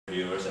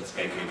sa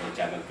Sky Cable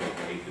Channel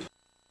 28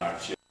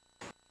 March.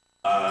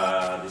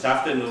 This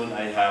afternoon,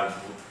 I have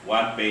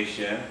one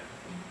patient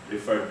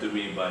referred to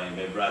me by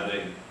my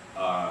brother,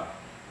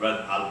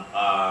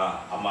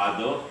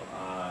 Amado,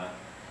 a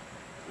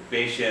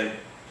patient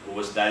who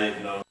was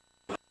diagnosed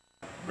with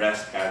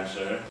breast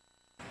cancer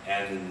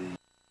and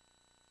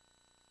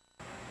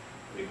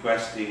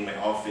requesting my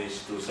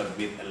office to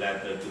submit a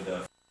letter to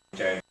the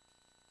child,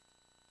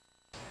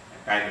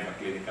 a kind of a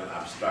clinical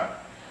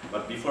abstract.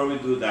 But before we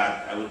do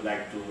that, I would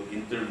like to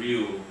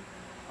interview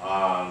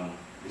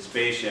this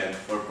patient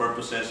for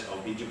purposes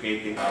of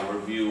educating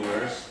our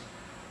viewers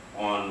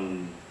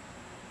on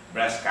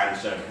breast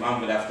cancer.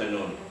 Ma'am, good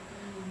afternoon.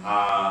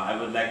 I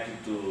would like you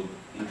to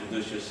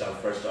introduce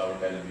yourself first to our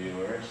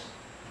televiewers.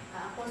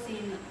 Ako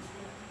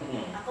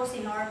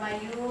si Norma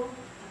Yu,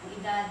 ang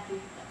edad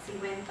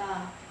 50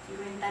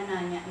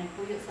 na niya,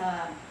 nagpuyo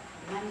sa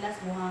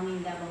Manlas,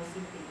 Buhangin, Davao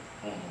City.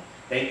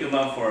 Thank you,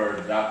 ma'am, for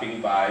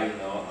dropping by.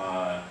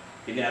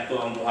 Kini ato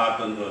ang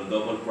buhaton doon,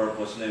 double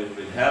purpose na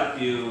will help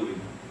you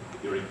with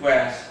your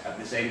request. At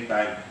the same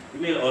time,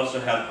 we will also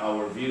help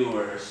our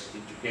viewers,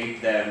 educate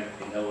them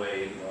in a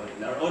way,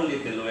 in our own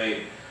little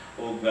way,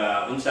 ug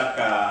unsa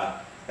ka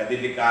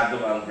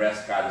delikado ang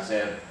breast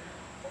cancer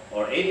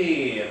or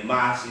any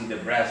mass in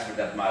the breast for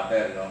that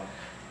matter.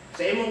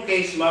 Sa imong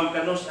case, ma'am,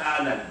 kanusa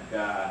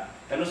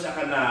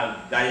ka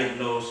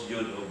na-diagnose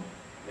yun o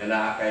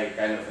na kay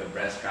kind of a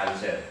breast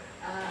cancer?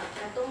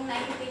 Katong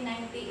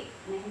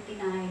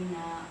 1999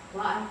 na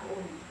kuhaan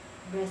ko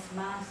breast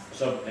mass.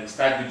 So,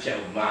 nag-start yun siya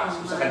og mass.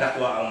 Sa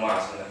kadakwa ang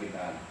mass na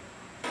nakitaan?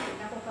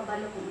 Ako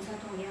kabalo kung isa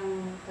itong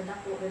yung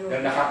kadako.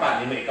 Pero nakapa,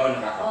 di mo ikaw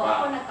nakakapa? Oo,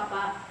 ako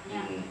nakapa.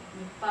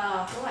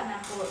 Nagpakuha na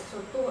ako.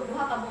 So,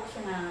 duha ka buok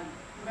siya na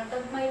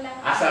natagmay lang.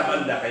 Asa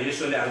banda ka?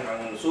 Usually,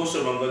 ang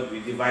susumangod, we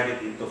divide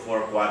it into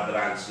 4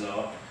 quadrants,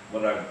 no?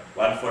 Murag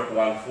 1/4,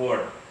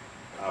 1/4.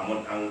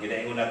 Ang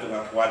ginaingon nato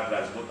nga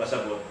quadrants, but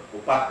pasabot,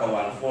 upat ka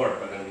 1/4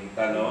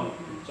 panangita, no?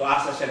 So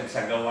asa siya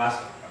sa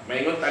gawas,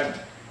 maingon tag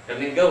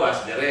kaning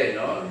gawas dire,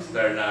 no?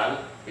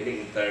 External,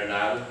 kining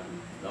internal,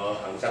 no?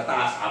 Ang sa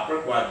taas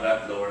upper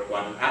quadrant, lower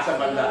quadrant. Asa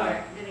banda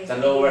ay sa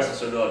lower sa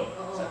sulod.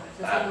 Sa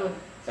sulod.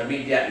 Sa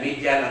median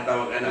ang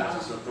tawag ana sa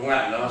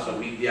sutunga, no? So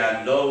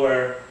median,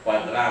 lower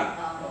quadrant.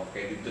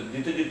 Okay,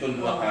 dito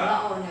duha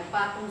ka. Oo,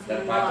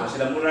 nagpatong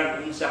sila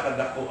murag unsa ka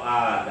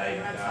dakuan,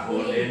 like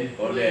Holin.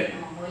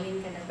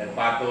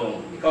 Nagpatong.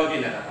 Ikaw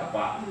din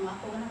nakakapa.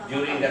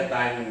 During that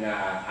time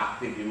nga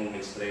active yung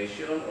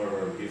menstruation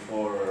or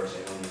before sa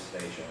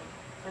menstruation?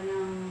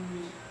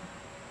 Kanang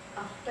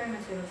after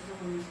na siguro sa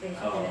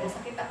menstruation.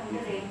 Sakit akong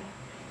diri.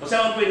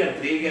 Saan po yung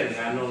nag-trigger?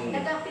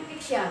 Nagapitik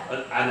siya.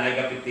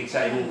 Nagapitik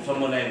sa imong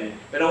sumuna yun.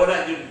 Pero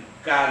wala yung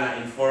ka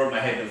na-inform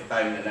ahead of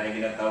time na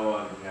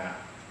ginatawag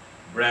nga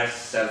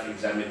breast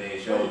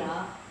self-examination.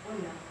 Wala.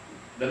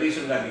 The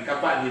reason lagi,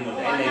 kapa ni mo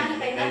na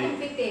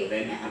pitik.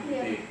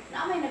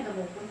 Naamay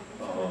nagabukod.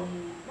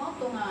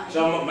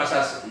 So,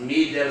 masas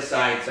middle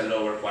side sa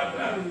lower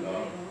quadrant.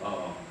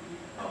 Oo.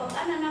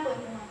 Kapag na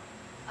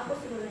ako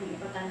siguro yung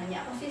ipatanan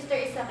niya. Akong sister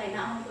isa kay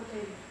naamang ko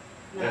ito.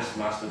 Breast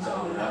mass dun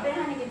sa una.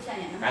 Pero hanigid siya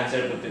niya.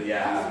 Cancer po ito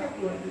niya. Cancer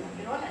po.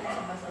 Pero wala na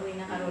siya pasaway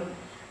na karoon.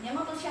 Niya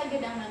mo to siya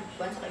agad ang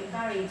nagkuhan sa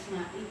encourage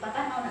na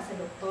ipatanaw na sa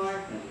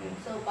doktor.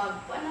 So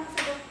pag kuhan na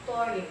sa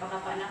doktor,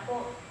 ipakapa na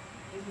ko,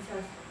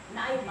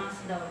 na-eye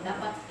mass daw,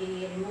 dapat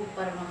i-remove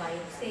para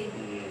ma-biopsy.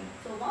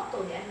 So mo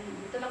to,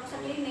 dito lang ko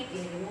sa clinic,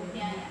 i-remove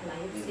niya,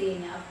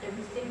 biopsy niya after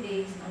 15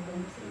 days.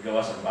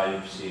 Gawa sa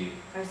biopsy.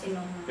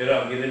 Carcinoma. Pero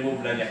ang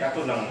i-remove lang niya,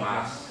 kato ng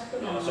mass.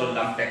 So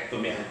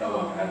lumpectomy ang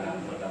tawag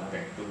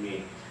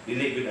lumpectomy.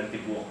 Dili good ang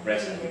tibuok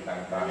breast ang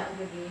itangta.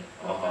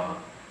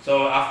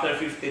 So after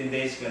 15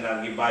 days ka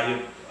nang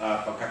i-biop,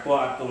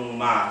 pagkakuha atong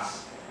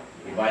mass,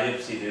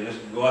 i-biopsy,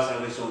 gawas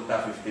ang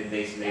resulta 15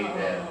 days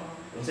later.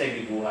 Kung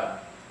sa'yo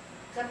gibuhat?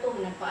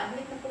 Katong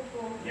nagpa-admit na po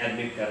ko.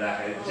 I-admit ka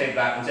na. Kung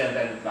sa'yo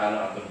tayo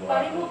plano atong buhat?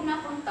 Pa-remove na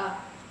punta.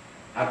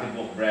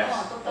 Tibuok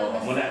breast.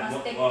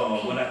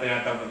 Mastectomy. Muna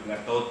tinatawag na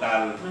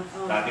total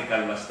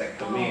radical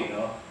mastectomy,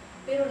 no?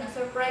 Pero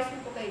na-surprise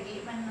na po kay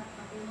di man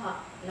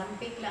nakakuha.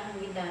 Lampik lang ang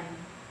gidan.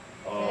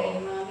 Kaya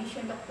yung mga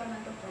mission doctor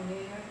na ito from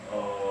New York.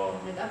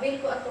 Nag-avail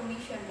ko atong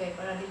mission kay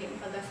para dili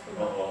makagasto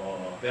ba.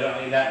 Pero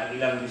ang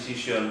ilang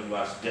decision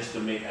was just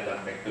to make a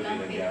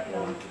lumpectomy na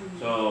gyapon.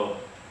 So,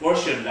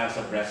 portion lang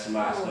sa breast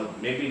mass. No?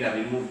 Maybe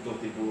na-remove to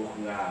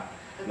tibuok nga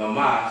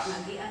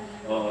mass.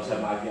 Sa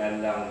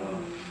maagian lang.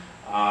 No?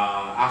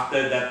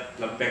 After that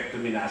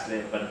lumpectomy na asla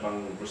yung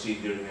pang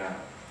procedure nga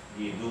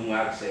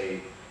gidungag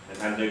say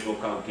nag-undergo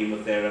ka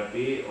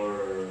chemotherapy or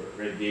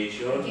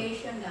radiation?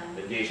 Radiation lang.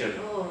 Radiation.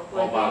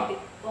 Cobalt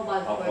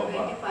for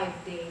 25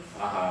 days.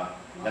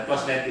 That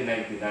was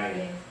 1999.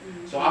 Yes.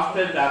 So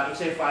after that,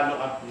 say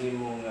follow-up ni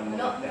mong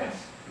mga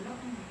test?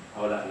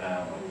 Wala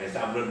na. Okay.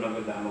 Sa abroad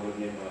magod na magod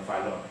niyo mga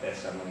follow-up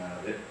test sa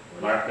mga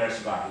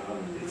markers ba?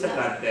 It's a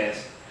blood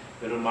test.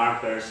 Pero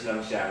markers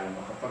lang siya na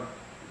makapag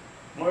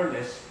more or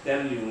less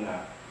tell you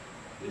nga,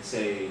 let's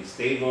say,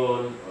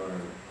 stable or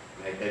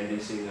may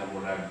tendency nga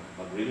murag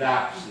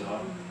mag-relapse,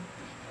 no?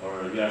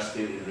 or you are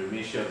still in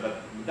remission. But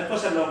that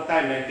was a long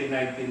time,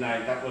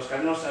 1999. Tapos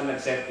kanon sa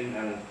nag-set in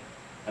ang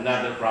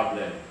another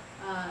problem.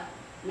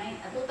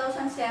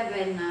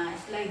 2007 na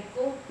slide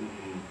ko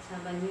Mhm. sa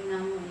Banina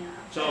mo niya.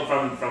 So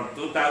from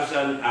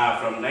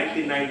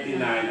 1999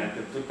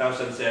 until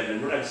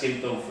 2007, murag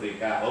symptom free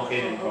ka.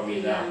 Okay rin Oo,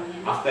 okay pamilya. lang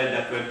yan. After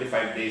the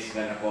 25 days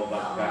na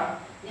nakobak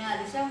ka.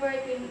 Yeah, December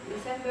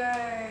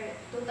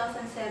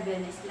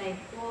 2007 slide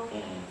ko.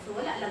 So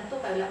wala lang to,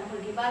 kaya wala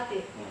akong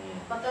gibati.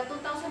 Pagka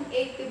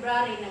 2008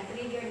 February,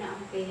 nag-trigger na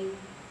ang pain.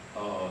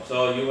 Oh,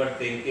 so you were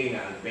thinking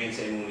ang pain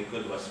sa imong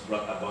likod was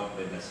brought about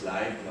by the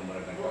slide na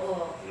murag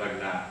Oo.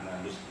 na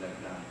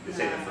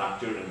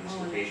fracture and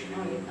dislocation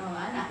in Oo,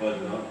 anak.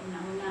 likod, no?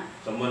 Una.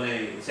 So mo na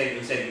say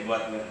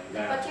gibuhat na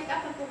Pa-check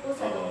up ako po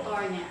sa Oo.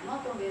 doktor niya.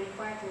 Mo to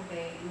verify ko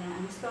kay na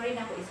ang story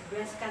na ko is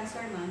breast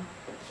cancer man.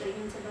 So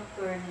yun sa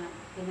doktor na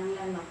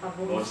kinanglan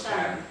magpa-bone bone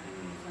scan. scan.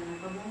 So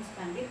nagpa-bone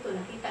scan dito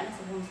nakita na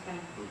sa bone scan.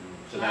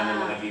 So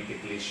na mga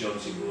litic lesion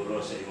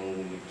siguro sa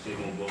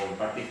imong bone,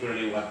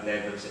 particularly what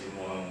level sa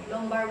imong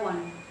Lumbar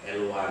 1.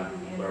 L1,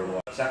 number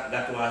 1.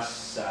 That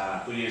was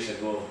 2 years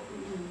ago.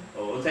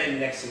 O unsa yung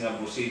next nga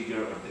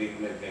procedure or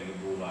treatment kay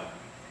gibuhat?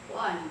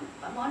 Kuan,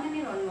 mo na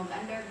ni ron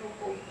mag-undergo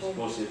ko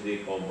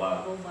Supposedly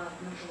cobalt. Cobalt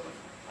na po.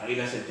 Ang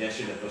ilang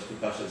suggestion that was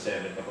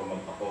 2007 ka pa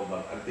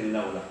magpa-cobalt. Until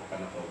now, wala ko ka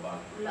na cobalt.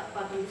 Wala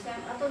pa itong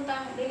December. Atong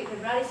tang dili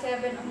February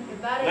 7 ang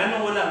February.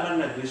 Ngano wala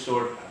man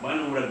nag-resort,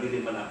 ngano wala dili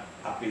man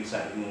appeal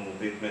sa imong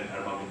treatment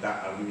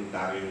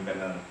armamentarium ka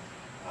ng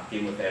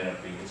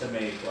chemotherapy. Sa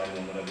may kuan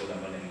mo wala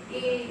man ang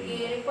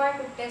I-require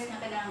ko test na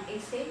kanang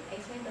AC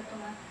dato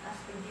nga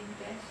estrogen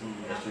test.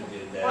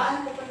 estrogen test.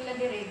 Kuan ko pa nila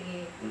dire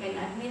kay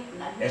na-admit.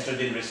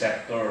 Estrogen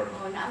receptor.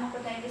 Oh, naamo ko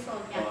tayo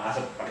result O niya.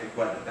 asa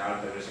pakikuan at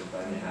tawag ng resulta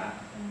niya ha.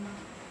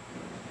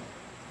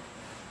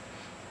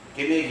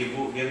 Kini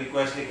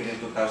gi-request ni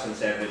kini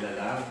 2007 na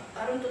lang.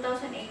 Aron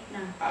 2008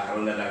 na.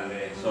 Karon na lang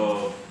ni.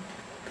 So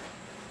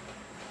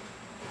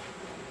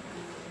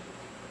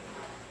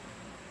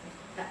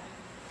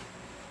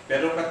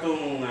pero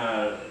katong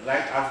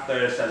right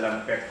after sa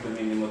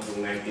lumpectomy nimo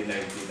tong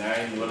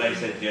 1999, wala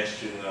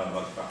suggestion nga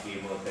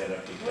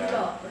magpa-chemotherapy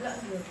ka. Wala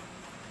yun.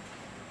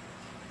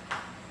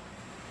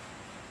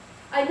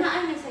 Ay,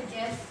 naan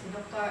nag-suggest si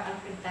Dr.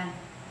 Alfred Tan.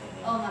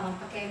 Oo nga,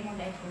 magpa-chemo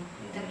dahil ko.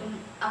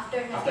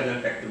 After After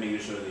lumpectomy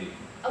usually,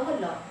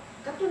 wala.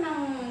 Kato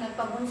nang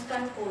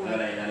nagpa-bone-scan ko.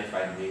 wala na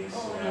 95 days.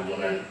 Oo,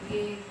 murag-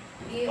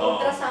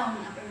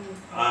 ultrasound.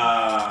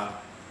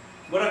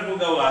 Murag mo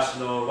gawas,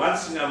 no,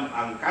 once nga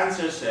ang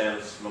cancer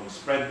cells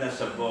mag-spread na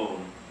sa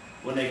bone,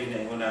 muna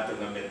ginahingon nato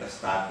nga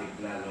metastatic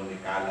na, no,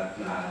 nikalat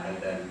na,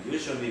 and then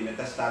usually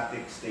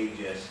metastatic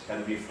stages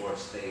can be 4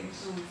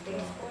 stages.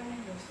 Stage 4 na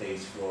yun.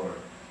 Stage 4.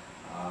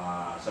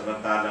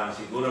 Samantalang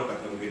siguro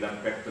katong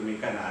gilampectomy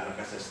ka na, ano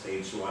ka sa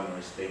stage 1 or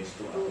stage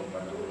 2 atong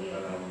panahon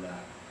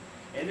na.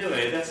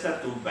 Anyway, that's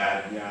not too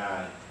bad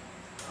nga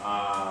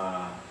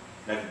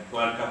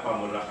nagkuhan ka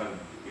pa mula kang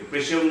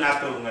i-presume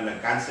nato nga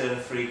nag-cancer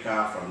free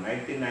ka from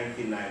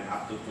 1999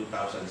 up to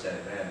 2007.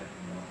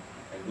 No?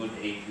 A good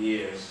 8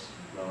 years.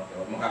 No?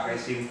 Makakay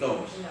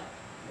symptoms.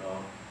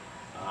 No?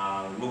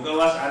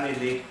 Mugawas ani,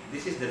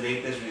 this is the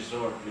latest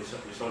result sa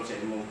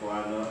imong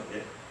kuano,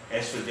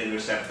 estrogen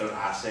receptor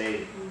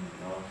assay.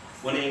 No?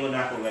 Muna ingon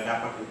ako nga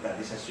dapat kita,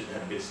 this should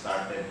have been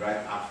started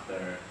right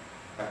after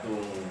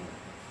katong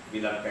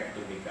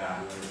bilampectomy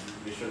ka.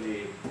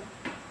 Usually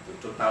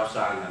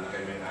 2000 na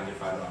nakay may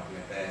follow-up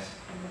na test.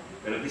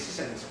 Pero this is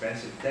an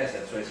expensive test.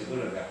 That's why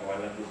siguro nagkakuha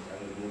na po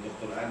ang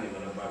doktor ani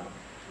mo na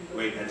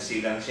wait and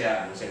see lang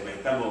siya kung sa'yo may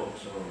tabo.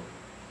 So,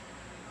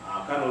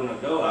 karon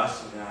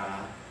nagawas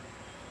na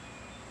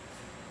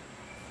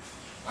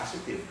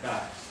positive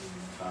ka.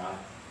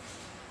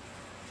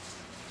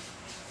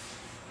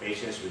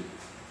 Patients with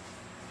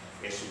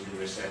estrogen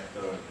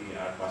receptor,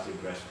 ER positive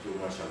breast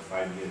tumors have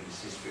 5-year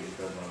disease free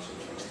intervals of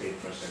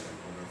 68% and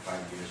over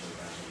 5 years of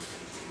cancer with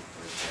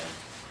 88%.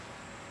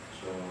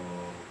 So,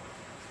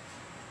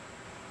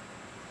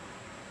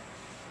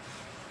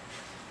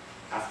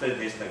 after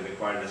this,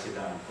 nag-require na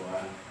sila ang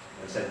kuhan.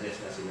 Nag-suggest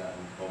na sila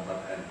ang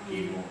cobalt and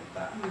chemo.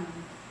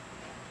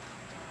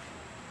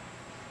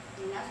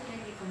 Nasa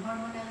lagi kung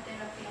hormonal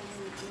therapy ang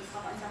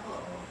ipapansa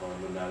ko.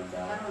 Hormonal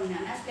da. Karon na,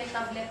 nasa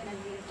tablet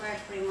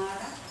nag-require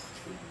Primara.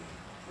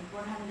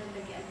 400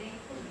 lagi a day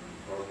po.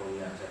 Hormone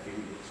nga sa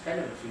female. It's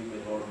kind of a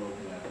female hormone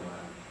nga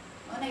naman.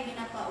 O na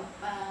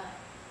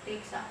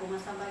take sa ako,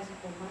 masabay sa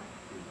cobalt.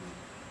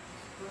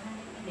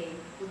 400 a day,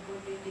 good for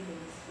 30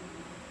 days.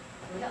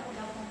 Wala ko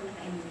daw kung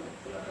nakainyo.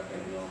 Wala ka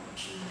kayo.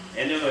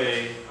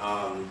 Anyway,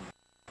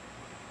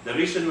 the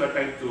reason we're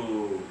trying to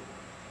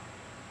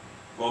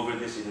cover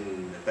this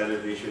in the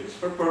television is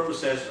for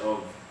purposes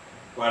of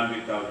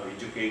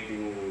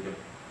educating,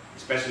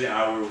 especially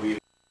our women,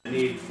 the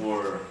need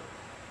for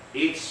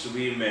each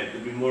women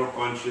to be more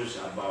conscious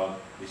about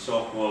the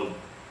so-called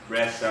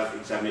breast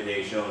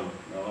self-examination.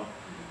 No?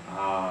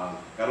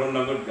 Karon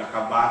lang gud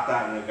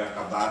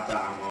nagkakabata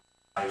ang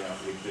mga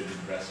afflicted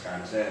with breast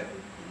cancer.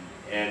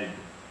 And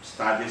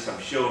studies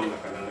have shown na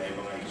kanang may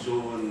mga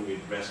igsoon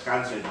with breast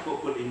cancer,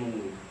 kukul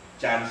imong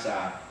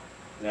tsansa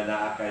nga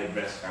naa kay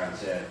breast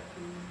cancer,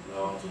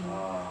 no?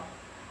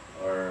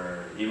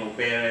 Or imong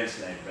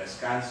parents na breast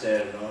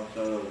cancer, no?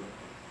 So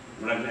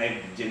murag na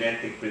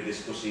genetic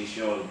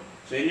predisposition.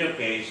 So in your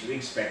case, we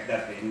expect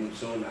that imong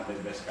soon na may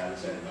breast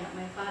cancer. Yeah,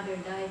 my father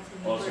died sa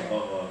Also,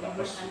 liver.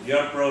 tapos cancer.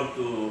 you're prone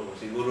to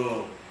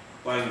siguro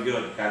kung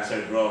good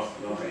cancer growth,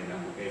 no?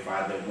 Kay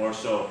father more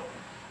so.